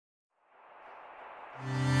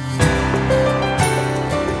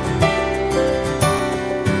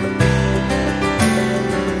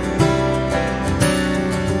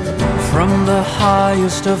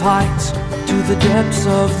highest of heights to the depths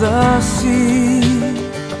of the sea.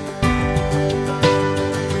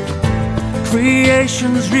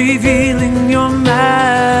 Creation's revealing your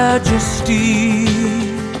majesty.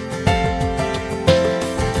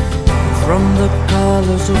 From the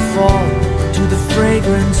colors of fall to the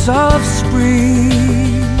fragrance of spring,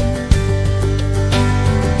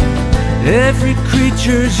 every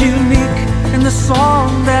creature's unique in the song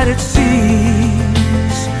that it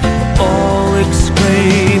sings, all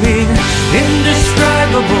exclaiming,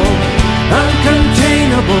 indescribable,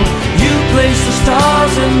 uncontainable. You place the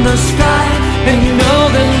stars in the sky and you know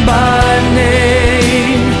them by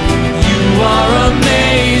name. You are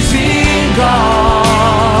amazing,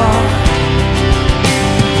 God.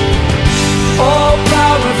 All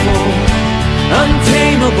powerful,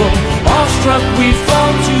 untamable, awestruck we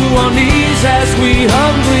fall to our knees as we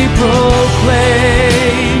humbly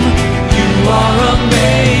proclaim, you are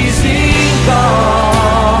amazing,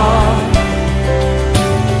 God.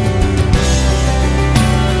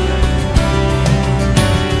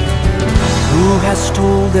 Who has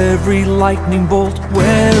told every lightning bolt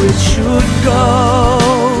where it should go,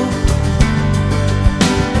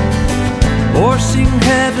 or sing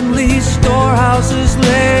heavenly storehouses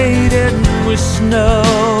laden with snow?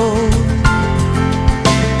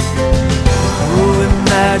 Who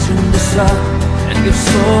imagined the sun and gives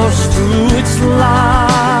source to its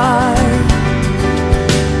light,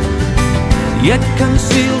 yet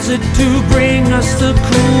conceals it to bring us the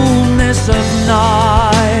coolness of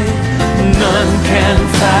night? None can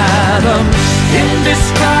fathom,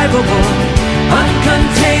 indescribable,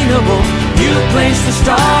 uncontainable. You place the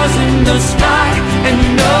stars in the sky and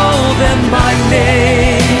you know them by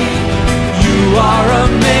name. You are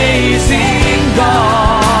amazing,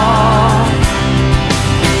 God.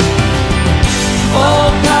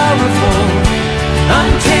 All powerful,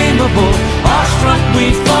 untamable, awestruck we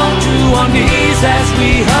fall to our knees as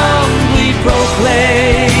we humbly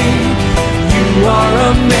proclaim, you are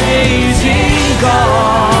amazing, God.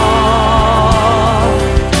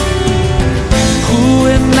 Who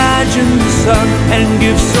imagined the sun and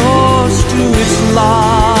gives source to its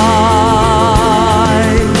light,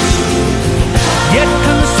 yet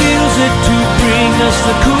conceals it to bring us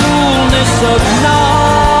the coolness of night?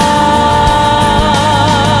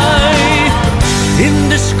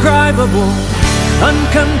 Indescribable,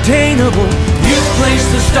 uncontainable, you place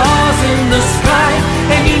the stars in the sky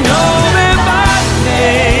and you know them by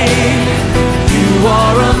name. You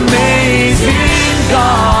are amazing,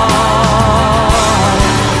 God.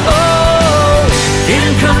 Oh,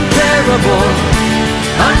 incomparable,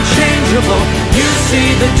 unchangeable, you see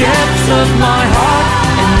the depths of my heart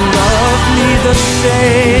and love me the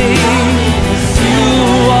same.